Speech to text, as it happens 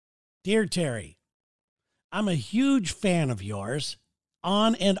Dear Terry, I'm a huge fan of yours,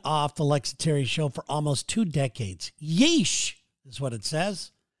 on and off the Lex and Terry show for almost 2 decades. Yeesh, is what it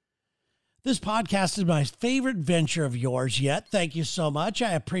says. This podcast is my favorite venture of yours yet. Thank you so much.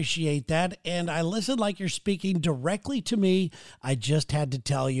 I appreciate that. And I listen like you're speaking directly to me. I just had to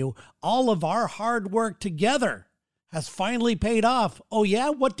tell you, all of our hard work together has finally paid off. Oh yeah?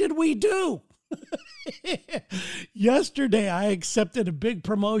 What did we do? Yesterday, I accepted a big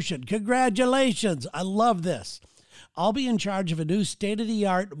promotion. Congratulations. I love this. I'll be in charge of a new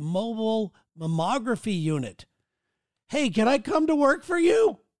state-of-the-art mobile mammography unit. Hey, can I come to work for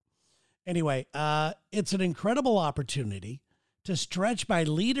you? Anyway, it's an incredible opportunity to stretch my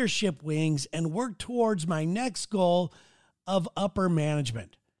leadership wings and work towards my next goal of upper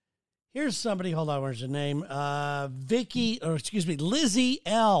management. Here's somebody, hold on, where's her name? Lizzie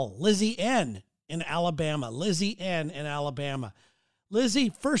N. in Alabama. Lizzie N. in Alabama.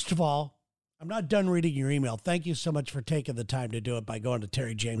 Lizzie, first of all, I'm not done reading your email. Thank you so much for taking the time to do it by going to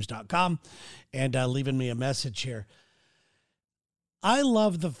terryjames.com and leaving me a message here. I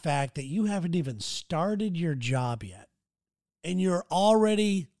love the fact that you haven't even started your job yet, and you're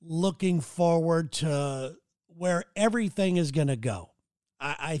already looking forward to where everything is going to go.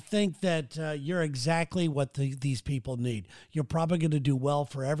 I think that you're exactly what these people need. You're probably going to do well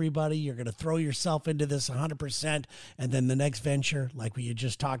for everybody. You're going to throw yourself into this 100%, and then the next venture, like we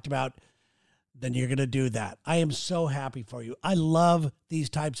just talked about, then you're going to do that. I am so happy for you. I love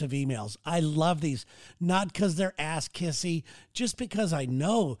these types of emails. I love these, not because they're ass kissy, just because I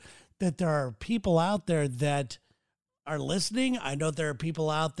know that there are people out there that are listening. I know there are people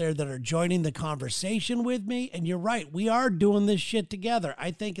out there that are joining the conversation with me. And you're right, we are doing this shit together.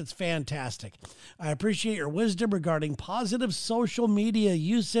 I think it's fantastic. I appreciate your wisdom regarding positive social media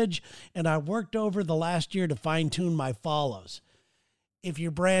usage, and I worked over the last year to fine-tune my follows. If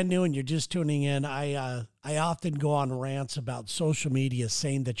you're brand new and you're just tuning in, I often go on rants about social media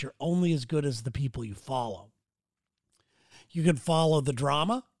saying that you're only as good as the people you follow. You can follow the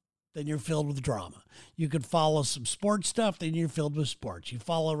drama, then you're filled with drama. You could follow some sports stuff, then you're filled with sports. You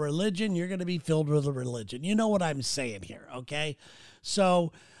follow religion, you're going to be filled with a religion. You know what I'm saying here, okay?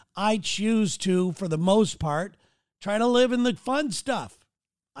 So I choose to, for the most part, try to live in the fun stuff.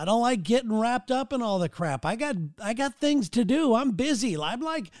 I don't like getting wrapped up in all the crap. I got things to do. I'm busy. I'm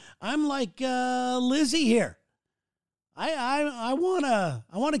like Lizzie here. I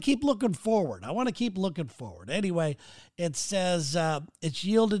want to keep looking forward. Anyway, it says it's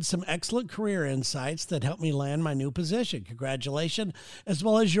yielded some excellent career insights that helped me land my new position. Congratulations, as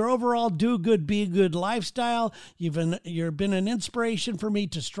well as your overall do good, be good lifestyle. You've been an inspiration for me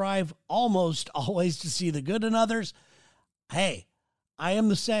to strive almost always to see the good in others. Hey, I am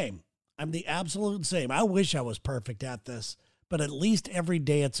the same. I'm the absolute same. I wish I was perfect at this, but at least every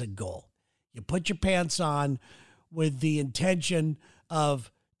day it's a goal. You put your pants on with the intention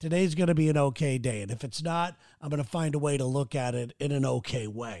of today's going to be an okay day. And if it's not, I'm going to find a way to look at it in an okay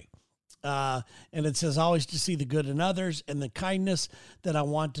way. And it says always to see the good in others and the kindness that I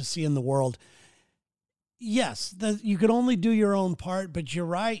want to see in the world. Yes, you can only do your own part, but you're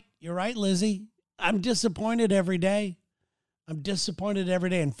right. You're right, Lizzie. I'm disappointed every day.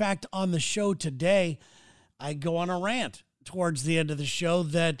 In fact, on the show today, I go on a rant towards the end of the show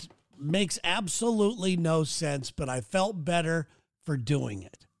that makes absolutely no sense, but I felt better for doing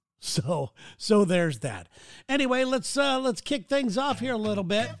it. So there's that. Anyway, let's kick things off here a little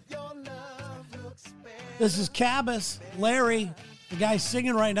bit. This is Cabas, Larry, the guy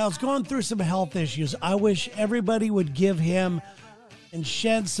singing right now. Is going through some health issues. I wish everybody would give him and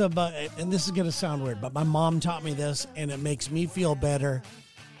shed some, and this is going to sound weird, but my mom taught me this, and it makes me feel better,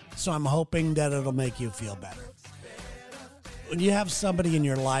 so I'm hoping that it'll make you feel better. When you have somebody in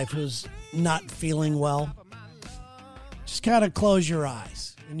your life who's not feeling well, just kind of close your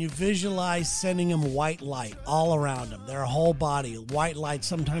eyes, and you visualize sending them white light all around them, their whole body, white light.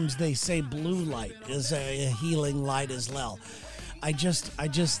 Sometimes they say blue light is a healing light as well.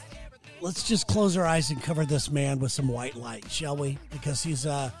 Let's just close our eyes and cover this man with some white light, shall we? Because he's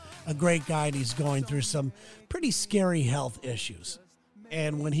a great guy and he's going through some pretty scary health issues.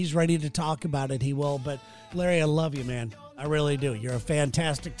 And when he's ready to talk about it, he will. But Larry, I love you, man. I really do. You're a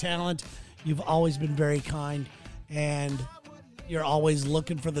fantastic talent. You've always been very kind, and you're always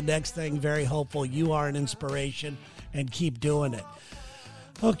looking for the next thing, very hopeful. You are an inspiration, and keep doing it.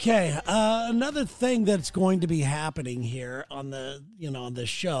 Okay, another thing that's going to be happening here on the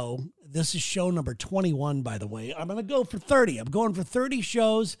show. This is show number 21, by the way. I'm going to go for 30. I'm going for 30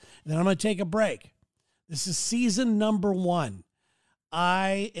 shows, and then I'm going to take a break. This is season number 1.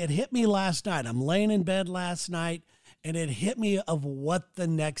 It hit me last night. I'm laying in bed last night, and it hit me of what the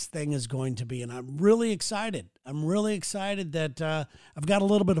next thing is going to be. And I'm really excited. I'm really excited that I've got a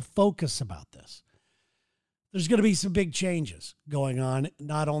little bit of focus about this. There's going to be some big changes going on,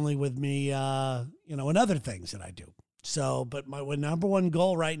 not only with me, and other things that I do. So, but my number one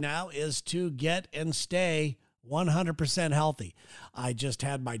goal right now is to get and stay 100% healthy. I just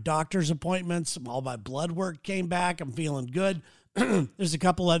had my doctor's appointments. All my blood work came back. I'm feeling good. There's a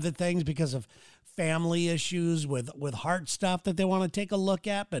couple other things because of family issues with heart stuff that they want to take a look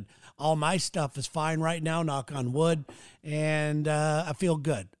at, but all my stuff is fine right now, knock on wood, and I feel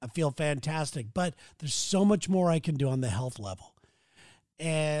good. I feel fantastic, but there's so much more I can do on the health level,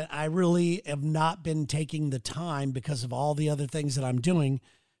 and I really have not been taking the time because of all the other things that I'm doing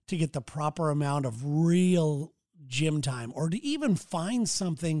to get the proper amount of real gym time, or to even find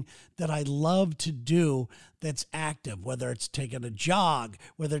something that I love to do that's active, whether it's taking a jog,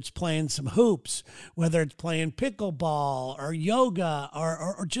 whether it's playing some hoops, whether it's playing pickleball or yoga,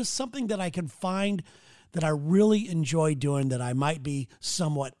 or just something that I can find that I really enjoy doing, that I might be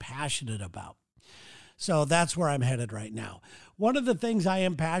somewhat passionate about. So that's where I'm headed right now. One of the things I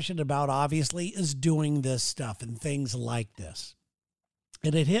am passionate about, obviously, is doing this stuff and things like this.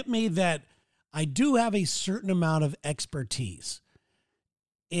 And it hit me that I do have a certain amount of expertise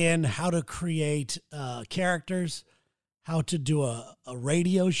in how to create characters, how to do a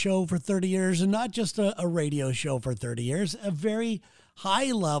radio show for 30 years, and not just a radio show for 30 years, a very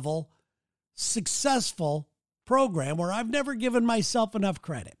high level, successful program where I've never given myself enough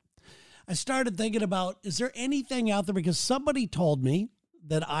credit. I started thinking about, is there anything out there? Because somebody told me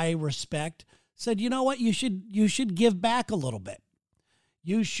that I respect, said, you know what, you should give back a little bit.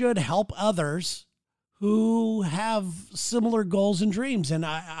 You should help others who have similar goals and dreams. And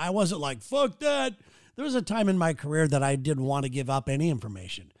I wasn't like, fuck that. There was a time in my career that I didn't want to give up any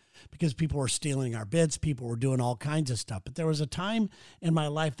information because people were stealing our bits. People were doing all kinds of stuff. But there was a time in my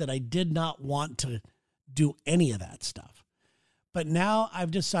life that I did not want to do any of that stuff. But now I've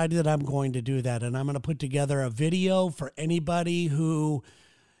decided that I'm going to do that. And I'm going to put together a video for anybody who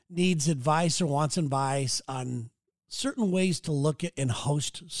needs advice or wants advice on certain ways to look at and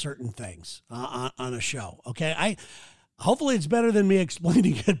host certain things on a show. Okay. Hopefully it's better than me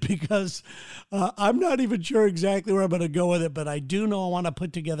explaining it, because I'm not even sure exactly where I'm going to go with it, but I do know I want to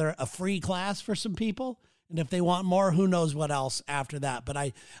put together a free class for some people. And if they want more, who knows what else after that. But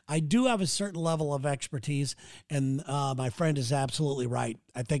I do have a certain level of expertise, and my friend is absolutely right.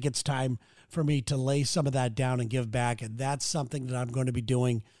 I think it's time for me to lay some of that down and give back. And that's something that I'm going to be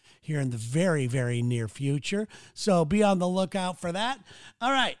doing here in the very, very near future. So be on the lookout for that.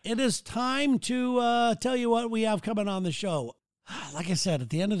 All right, it is time to tell you what we have coming on the show. Like I said,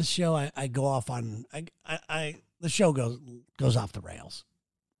 at the end of the show, I go off on, the show goes off the rails.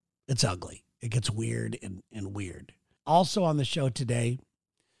 It's ugly. It gets weird and weird. Also on the show today,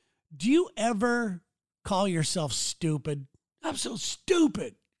 do you ever call yourself stupid? I'm so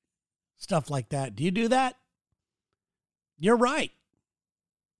stupid. Stuff like that. Do you do that? You're right.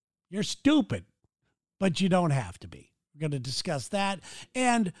 You're stupid, but you don't have to be. We're going to discuss that.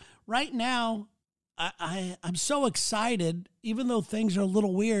 And right now, I'm so excited, even though things are a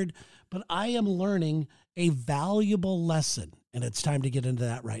little weird, but I am learning a valuable lesson, and it's time to get into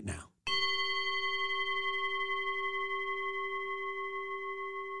that right now.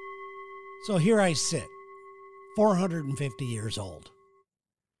 So here I sit, 450 years old.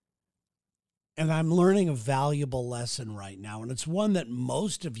 And I'm learning a valuable lesson right now. And it's one that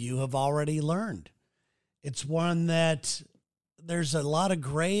most of you have already learned. It's one that there's a lot of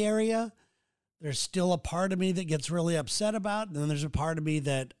gray area. There's still a part of me that gets really upset about. And then there's a part of me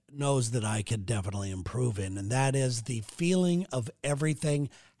that knows that I could definitely improve in. And that is the feeling of everything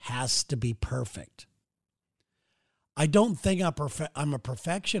has to be perfect. I don't think I'm a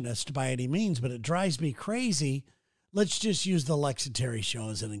perfectionist by any means, but it drives me crazy. Let's just use the Lex and Terry show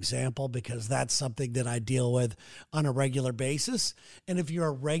as an example, because that's something that I deal with on a regular basis. And if you're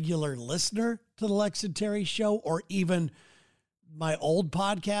a regular listener to the Lex and Terry show, or even my old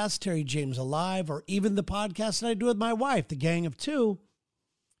podcast, Terry James Alive, or even the podcast that I do with my wife, The Gang of Two,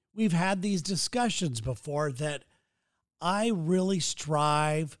 we've had these discussions before that I really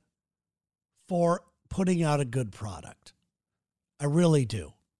strive for putting out a good product. I really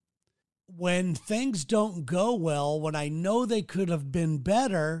do. When things don't go well, when I know they could have been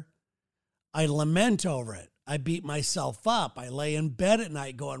better, I lament over it. I beat myself up. I lay in bed at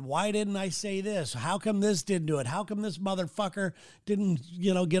night going, why didn't I say this? How come this didn't do it? How come this motherfucker didn't,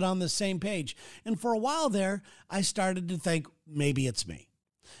 get on the same page? And for a while there, I started to think, maybe it's me.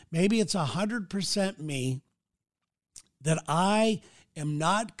 Maybe it's 100% me, that I am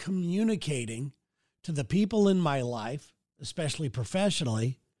not communicating to the people in my life, especially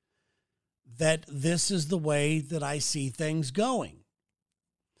professionally, that this is the way that I see things going.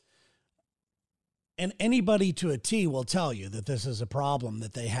 And anybody to a T will tell you that this is a problem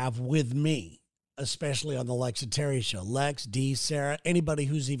that they have with me, especially on the Lex and Terry show. Lex, Dee, Sarah, anybody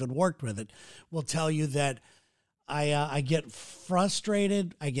who's even worked with it will tell you that I get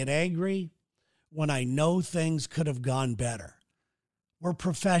frustrated, I get angry when I know things could have gone better. We're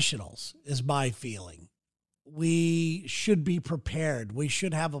professionals, is my feeling. We should be prepared. We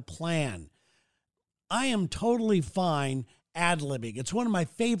should have a plan. I am totally fine ad-libbing. It's one of my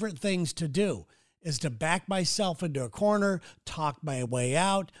favorite things to do, is to back myself into a corner, talk my way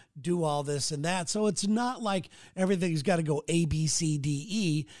out, do all this and that. So it's not like everything's got to go A, B, C, D,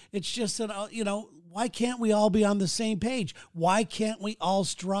 E. It's just that, why can't we all be on the same page? Why can't we all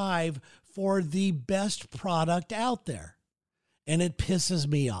strive for the best product out there? And it pisses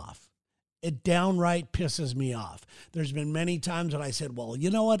me off. It downright pisses me off. There's been many times when I said, well,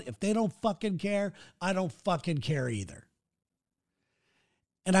 you know what? If they don't fucking care, I don't fucking care either.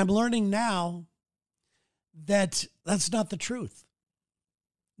 And I'm learning now that that's not the truth.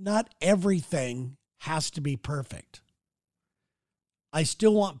 Not everything has to be perfect. I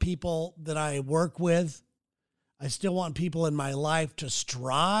still want people that I work with, I still want people in my life to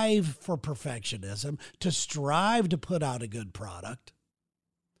strive for perfectionism, to strive to put out a good product.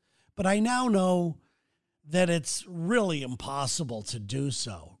 But I now know that it's really impossible to do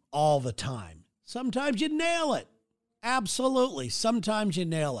so all the time. Sometimes you nail it. Absolutely. Sometimes you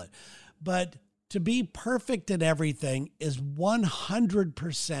nail it. But to be perfect at everything is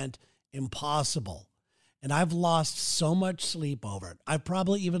 100% impossible. And I've lost so much sleep over it. I've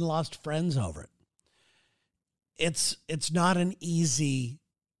probably even lost friends over it. It's not an easy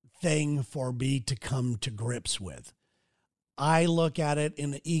thing for me to come to grips with. I look at it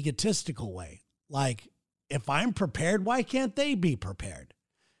in an egotistical way. Like, if I'm prepared, why can't they be prepared?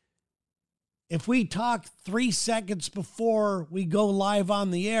 If we talk 3 seconds before we go live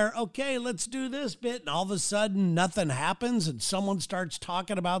on the air, okay, let's do this bit, and all of a sudden nothing happens and someone starts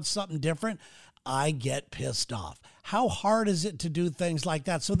talking about something different, I get pissed off. How hard is it to do things like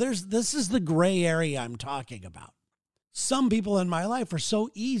that? So this is the gray area I'm talking about. Some people in my life are so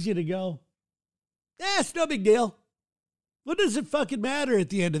easy to go, it's no big deal. What does it fucking matter at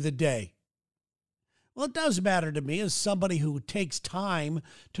the end of the day? Well, it does matter to me as somebody who takes time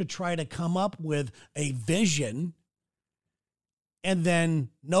to try to come up with a vision and then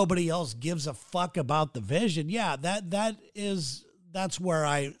nobody else gives a fuck about the vision. Yeah, that's where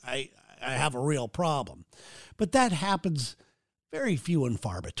I have a real problem. But that happens very few and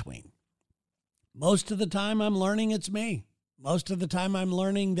far between. Most of the time I'm learning it's me. Most of the time I'm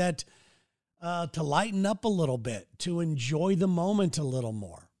learning that to lighten up a little bit, to enjoy the moment a little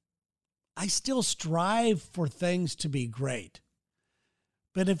more. I still strive for things to be great.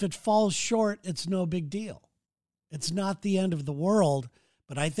 But if it falls short, it's no big deal. It's not the end of the world,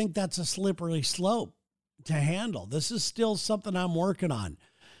 but I think that's a slippery slope to handle. This is still something I'm working on.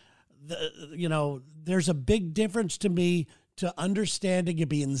 There's a big difference to me to understanding and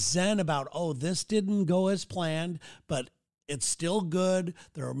being zen about, this didn't go as planned, but it's still good.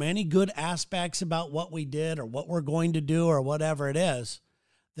 There are many good aspects about what we did or what we're going to do or whatever it is.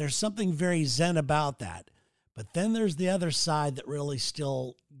 There's something very zen about that. But then there's the other side that really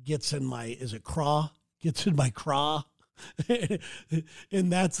still gets in my, gets in my craw. And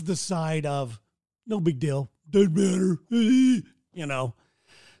that's the side of, no big deal, doesn't matter,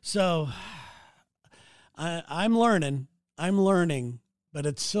 So I'm learning, but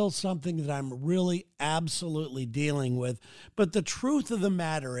it's still something that I'm really absolutely dealing with. But the truth of the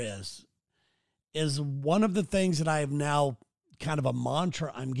matter is one of the things that I have now kind of a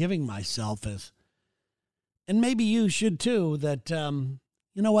mantra I'm giving myself is, and maybe you should too, that,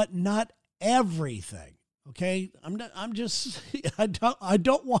 you know what, not everything. Okay. I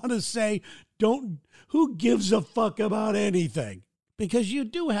don't want to say, who gives a fuck about anything? Because you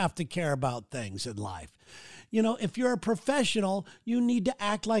do have to care about things in life. If you're a professional, you need to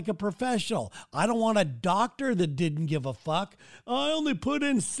act like a professional. I don't want a doctor that didn't give a fuck. I only put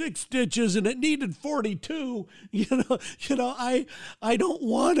in 6 stitches and it needed 42. I don't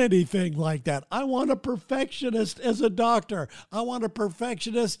want anything like that. I want a perfectionist as a doctor. I want a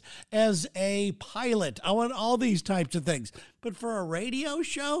perfectionist as a pilot. I want all these types of things. But for a radio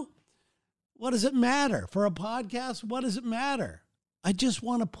show, what does it matter? For a podcast, what does it matter? I just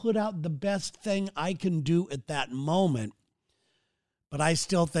want to put out the best thing I can do at that moment. But I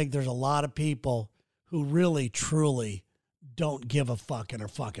still think there's a lot of people who really, truly don't give a fuck and are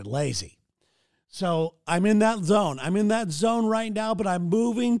fucking lazy. So I'm in that zone. I'm in that zone right now, but I'm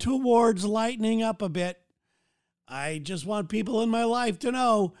moving towards lightening up a bit. I just want people in my life to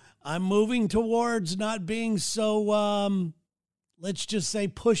know I'm moving towards not being so, let's just say,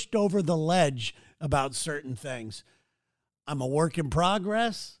 pushed over the ledge about certain things. I'm a work in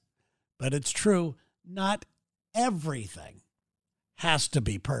progress, but it's true. Not everything has to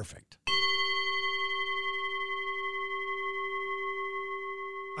be perfect.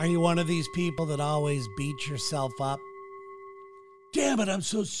 Are you one of these people that always beat yourself up? Damn it, I'm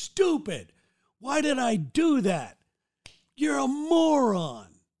so stupid. Why did I do that? You're a moron.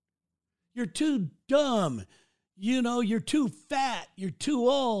 You're too dumb. You know, you're too fat. You're too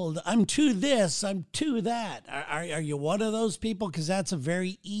old. I'm too this. I'm too that. Are you one of those people? Because that's a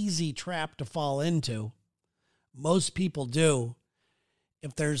very easy trap to fall into. Most people do.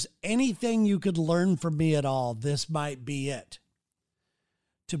 If there's anything you could learn from me at all, this might be it.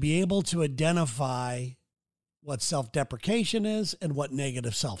 To be able to identify what self-deprecation is and what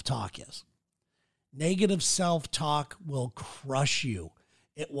negative self-talk is. Negative self-talk will crush you.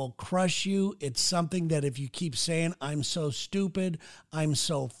 It will crush you. It's something that if you keep saying, I'm so stupid, I'm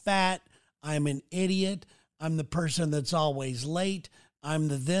so fat, I'm an idiot, I'm the person that's always late, I'm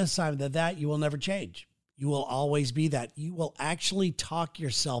the this, I'm the that, you will never change. You will always be that. You will actually talk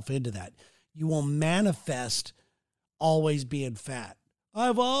yourself into that. You will manifest always being fat.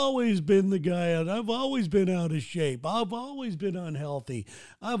 I've always been the guy, and I've always been out of shape. I've always been unhealthy.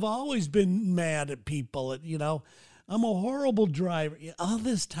 I've always been mad at people. You know, I'm a horrible driver. All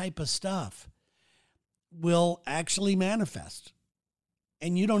this type of stuff will actually manifest,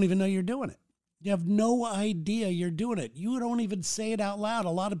 and you don't even know you're doing it. You have no idea you're doing it. You don't even say it out loud. A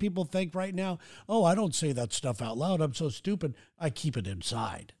lot of people think right now, oh, I don't say that stuff out loud. I'm so stupid. I keep it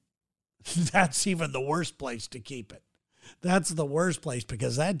inside. That's even the worst place to keep it. That's the worst place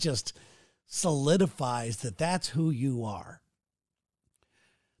because that just solidifies that that's who you are.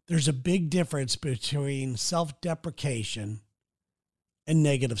 There's a big difference between self-deprecation and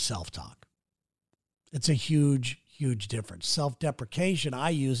negative self-talk. It's a huge, huge difference. Self-deprecation, I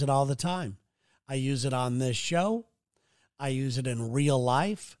use it all the time. I use it on this show. I use it in real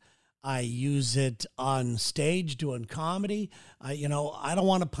life. I use it on stage doing comedy. I don't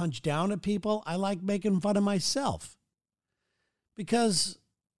want to punch down at people. I like making fun of myself. Because,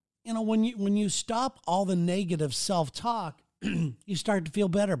 when you stop all the negative self-talk, you start to feel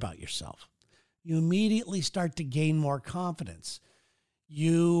better about yourself. You immediately start to gain more confidence.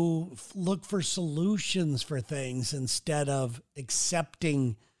 You look for solutions for things instead of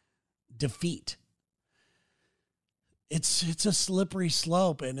accepting defeat. It's a slippery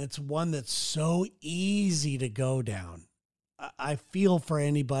slope, and it's one that's so easy to go down. I feel for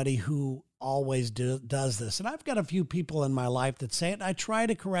anybody who always does this. And I've got a few people in my life that say it. I try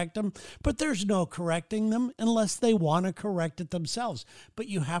to correct them, but there's no correcting them unless they want to correct it themselves. But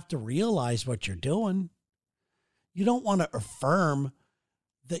you have to realize what you're doing. You don't want to affirm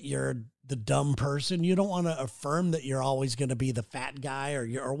that you're the dumb person. You don't want to affirm that you're always going to be the fat guy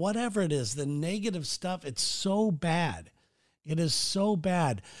or whatever it is. The negative stuff, it's so bad. It is so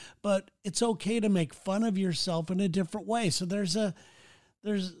bad. But it's okay to make fun of yourself in a different way. So there's a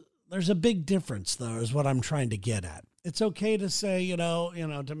big difference, though, is what I'm trying to get at. It's okay to say,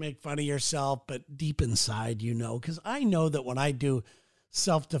 to make fun of yourself, but deep inside, because I know that when I do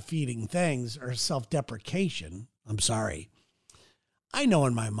self-defeating things or self-deprecation, I know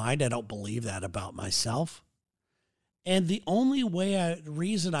in my mind I don't believe that about myself. And the only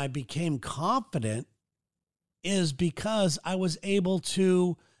reason I became confident is because I was able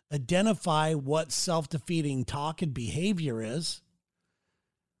to identify what self-defeating talk and behavior is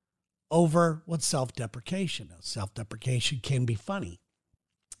over what self-deprecation is. Self-deprecation can be funny.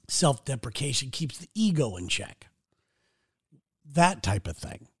 Self-deprecation keeps the ego in check. That type of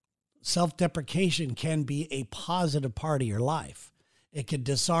thing. Self-deprecation can be a positive part of your life. It could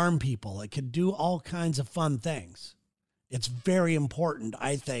disarm people. It could do all kinds of fun things. It's very important,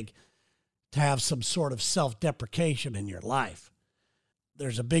 I think, to have some sort of self-deprecation in your life.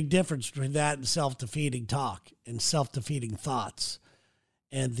 There's a big difference between that and self-defeating talk and self-defeating thoughts.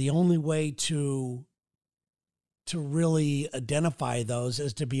 And the only way to really identify those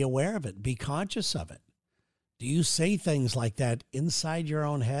is to be aware of it, be conscious of it. Do you say things like that inside your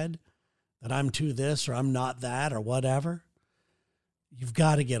own head? That I'm too this or I'm not that or whatever? You've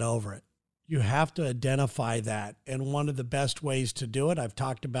got to get over it. You have to identify that. And one of the best ways to do it, I've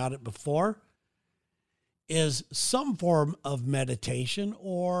talked about it before, is some form of meditation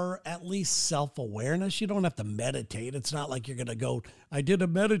or at least self-awareness. You don't have to meditate. It's not like you're going to go, I did a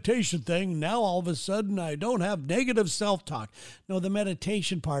meditation thing. Now all of a sudden I don't have negative self-talk. No, the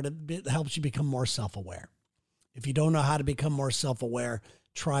meditation part, it helps you become more self-aware. If you don't know how to become more self-aware,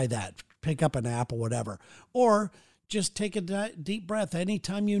 try that. Pick up an app or whatever. Or just take a deep breath.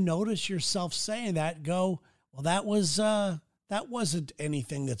 Anytime you notice yourself saying that, go, well, that wasn't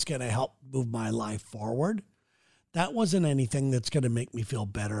anything that's going to help move my life forward. That wasn't anything that's going to make me feel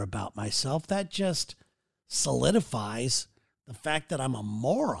better about myself. That just solidifies the fact that I'm a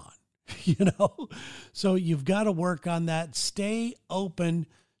moron, So you've got to work on that. Stay open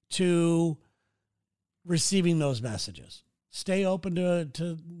to receiving those messages. Stay open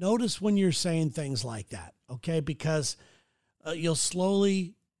to notice when you're saying things like that, okay? Because you'll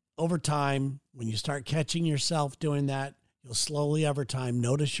slowly, over time, when you start catching yourself doing that, you'll slowly, over time,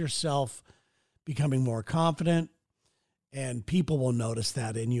 notice yourself becoming more confident, and people will notice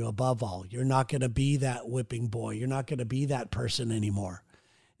that in you above all. You're not going to be that whipping boy. You're not going to be that person anymore.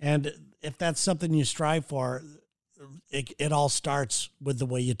 And if that's something you strive for, it all starts with the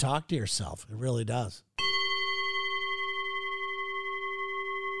way you talk to yourself. It really does.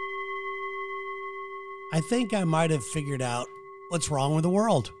 I think I might have figured out what's wrong with the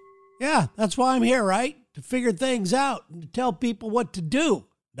world. Yeah, that's why I'm here, right? To figure things out and to tell people what to do.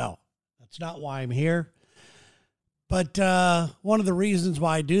 No, that's not why I'm here. But one of the reasons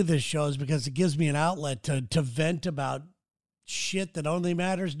why I do this show is because it gives me an outlet to vent about shit that only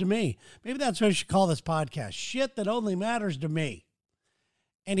matters to me. Maybe that's what I should call this podcast. Shit that only matters to me.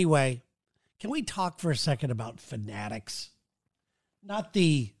 Anyway, can we talk for a second about Fanatics? Not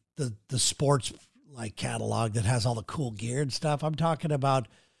the sports like catalog that has all the cool gear and stuff. I'm talking about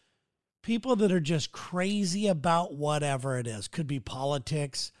people that are just crazy about whatever it is. Could be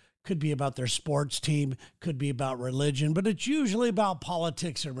politics, could be about their sports team, could be about religion, but it's usually about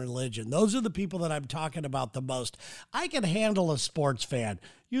politics and religion. Those are the people that I'm talking about the most. I can handle a sports fan.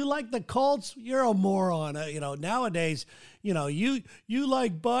 You like the Colts? You're a moron. Nowadays, you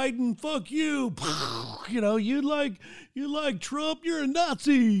like Biden, fuck you. You like Trump, you're a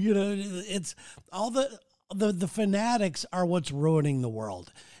Nazi. It's all the fanatics are what's ruining the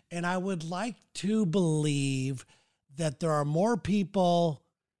world. And I would like to believe that there are more people,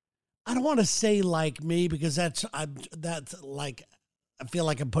 I don't want to say like me, because that's like, I feel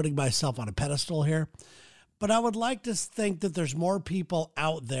like I'm putting myself on a pedestal here. But I would like to think that there's more people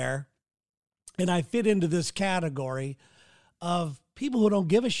out there, and I fit into this category of people who don't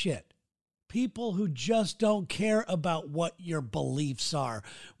give a shit. People who just don't care about what your beliefs are,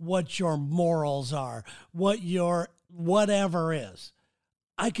 what your morals are, what your whatever is.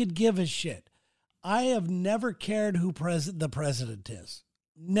 I could give a shit. I have never cared who the president is.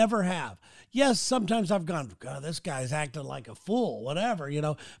 Never have. Yes, sometimes I've gone, God, this guy's acting like a fool, whatever,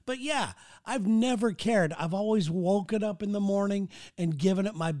 But yeah, I've never cared. I've always woken up in the morning and given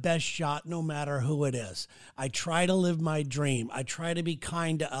it my best shot, no matter who it is. I try to live my dream. I try to be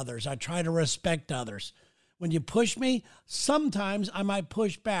kind to others. I try to respect others. When you push me, sometimes I might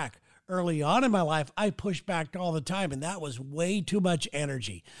push back. Early on in my life, I pushed back all the time, and that was way too much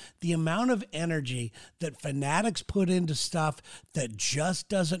energy. The amount of energy that fanatics put into stuff that just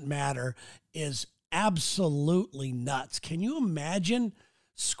doesn't matter is absolutely nuts. Can you imagine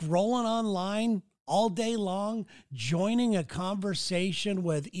scrolling online all day long, joining a conversation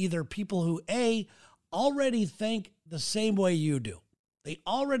with either people who, A, already think the same way you do? They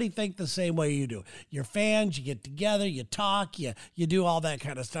already think the same way you do. You're fans, you get together, you talk, you do all that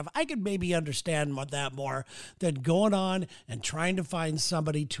kind of stuff. I could maybe understand that more than going on and trying to find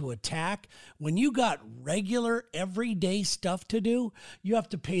somebody to attack. When you got regular, everyday stuff to do, you have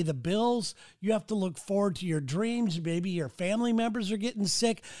to pay the bills, you have to look forward to your dreams, maybe your family members are getting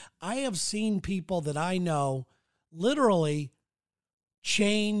sick. I have seen people that I know literally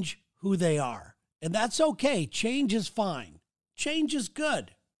change who they are. And that's okay. Change is fine. Change is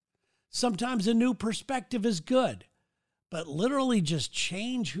good. Sometimes a new perspective is good, but literally just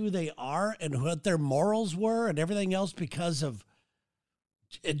change who they are and what their morals were and everything else because of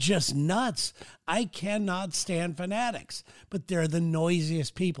it, just nuts. I cannot stand fanatics, but they're the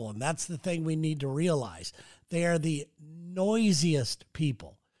noisiest people. And that's the thing we need to realize. They are the noisiest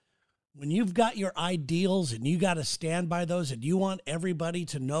people. When you've got your ideals and you got to stand by those and you want everybody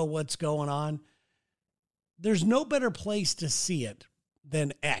to know what's going on, there's no better place to see it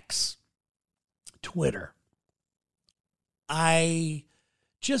than X, Twitter. You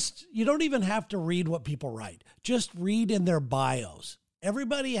don't even have to read what people write. Just read in their bios.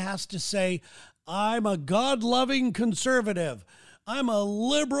 Everybody has to say, I'm a God-loving conservative. I'm a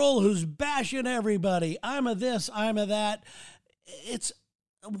liberal who's bashing everybody. I'm a this, I'm a that. It's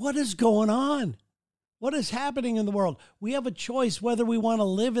what is going on? What is happening in the world? We have a choice whether we want to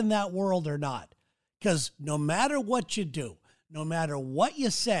live in that world or not. Because no matter what you do, no matter what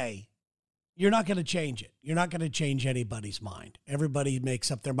you say, you're not going to change it. You're not going to change anybody's mind. Everybody makes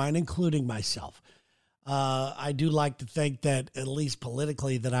up their mind, including myself. I do like to think that, at least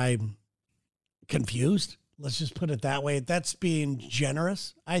politically, that I'm confused. Let's just put it that way. That's being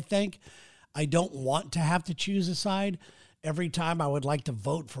generous, I think. I don't want to have to choose a side. Every time I would like to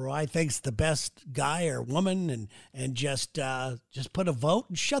vote for who I think's the best guy or woman and just put a vote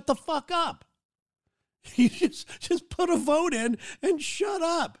and shut the fuck up. You just put a vote in and shut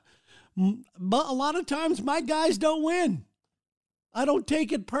up. But a lot of times my guys don't win. I don't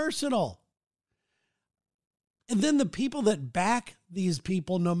take it personal. And then the people that back these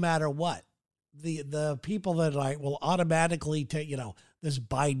people, no matter what, the people that will automatically take, this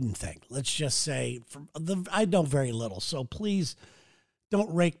Biden thing. Let's just say I know very little. So please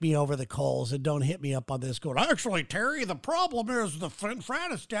don't rake me over the coals and don't hit me up on this going, actually, Terry, the problem is the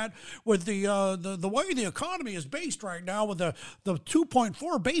Franistat with the way the economy is based right now with the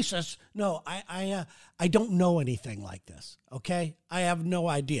 2.4 basis. No, I don't know anything like this. Okay. I have no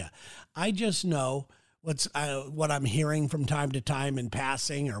idea. I just know what I'm hearing from time to time in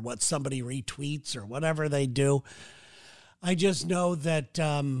passing or what somebody retweets or whatever they do. I just know that,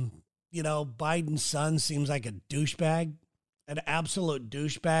 Biden's son seems like a douchebag. An absolute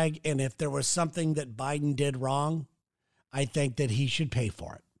douchebag. And if there was something that Biden did wrong, I think that he should pay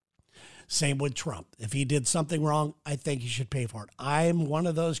for it. Same with Trump. If he did something wrong, I think he should pay for it. I'm one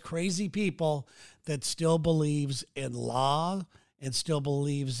of those crazy people that still believes in law and still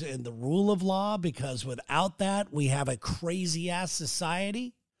believes in the rule of law, because without that, we have a crazy ass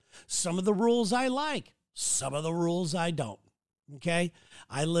society. Some of the rules I like, some of the rules I don't. Okay.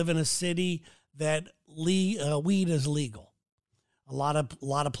 I live in a city that weed is legal. A lot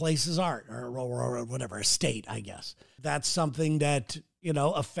of places aren't, or whatever, a state, I guess. That's something that,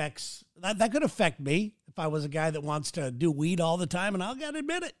 affects, that could affect me if I was a guy that wants to do weed all the time. And I'll gotta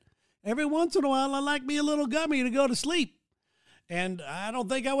admit it. Every once in a while, I like me a little gummy to go to sleep. And I don't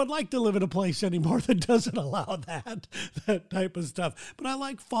think I would like to live in a place anymore that doesn't allow that type of stuff. But I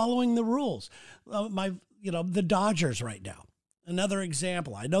like following the rules. The Dodgers right now. Another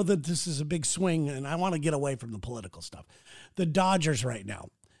example. I know that this is a big swing, and I want to get away from the political stuff. The Dodgers right now,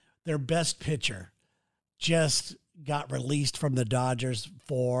 their best pitcher just got released from the Dodgers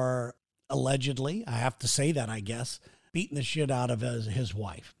for, allegedly, I have to say that, I guess, beating the shit out of his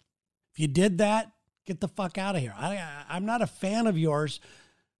wife. If you did that, get the fuck out of here. I'm not a fan of yours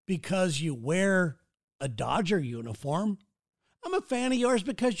because you wear a Dodger uniform. I'm a fan of yours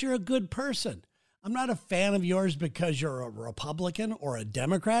because you're a good person. I'm not a fan of yours because you're a Republican or a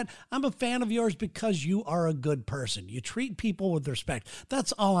Democrat. I'm a fan of yours because you are a good person. You treat people with respect.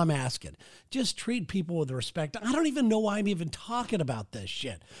 That's all I'm asking. Just treat people with respect. I don't even know why I'm even talking about this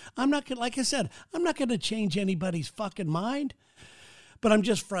shit. I'm not going to, like I said, I'm not going to change anybody's fucking mind. But I'm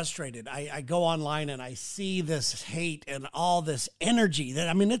just frustrated. I go online and I see this hate and all this energy.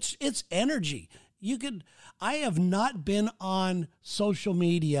 It's energy. I have not been on social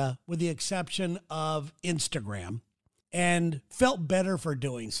media with the exception of Instagram and felt better for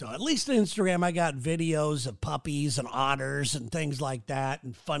doing so. At least on Instagram, I got videos of puppies and otters and things like that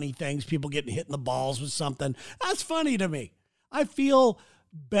and funny things, people getting hit in the balls with something. That's funny to me. I feel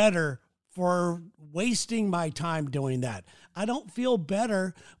better for wasting my time doing that. I don't feel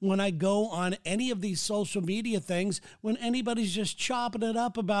better when I go on any of these social media things when anybody's just chopping it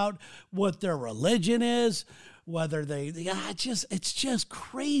up about what their religion is, whether it's just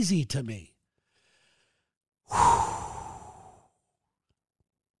crazy to me.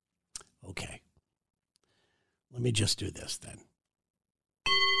 Okay. Let me just do this then.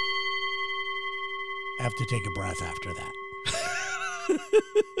 I have to take a breath after that.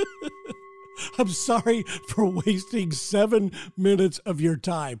 I'm sorry for wasting 7 minutes of your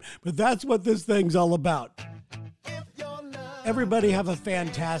time, but that's what this thing's all about. Everybody have a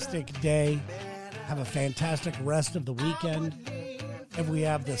fantastic day. Have a fantastic rest of the weekend. And we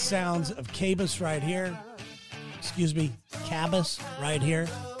have the sounds of Cabus right here. Excuse me, Cabus right here.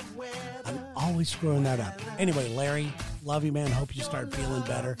 I'm always screwing that up. Anyway, Larry, love you, man. Hope you start feeling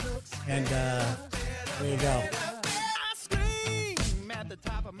better. And there you go.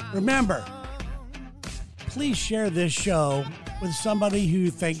 Remember, please share this show with somebody who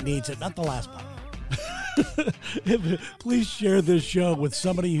you think needs it. Not the last part. Please share this show with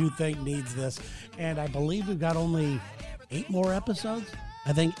somebody who you think needs this. And I believe we've got only 8 more episodes.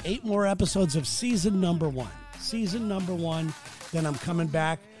 I think 8 more episodes of season number 1. Season number 1. then I'm coming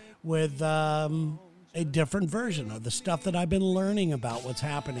back with a different version of the stuff that I've been learning about what's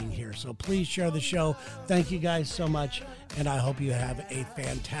happening here. So please share the show. Thank you guys so much, and I hope you have a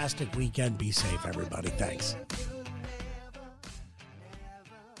fantastic weekend. Be safe, everybody. Thanks.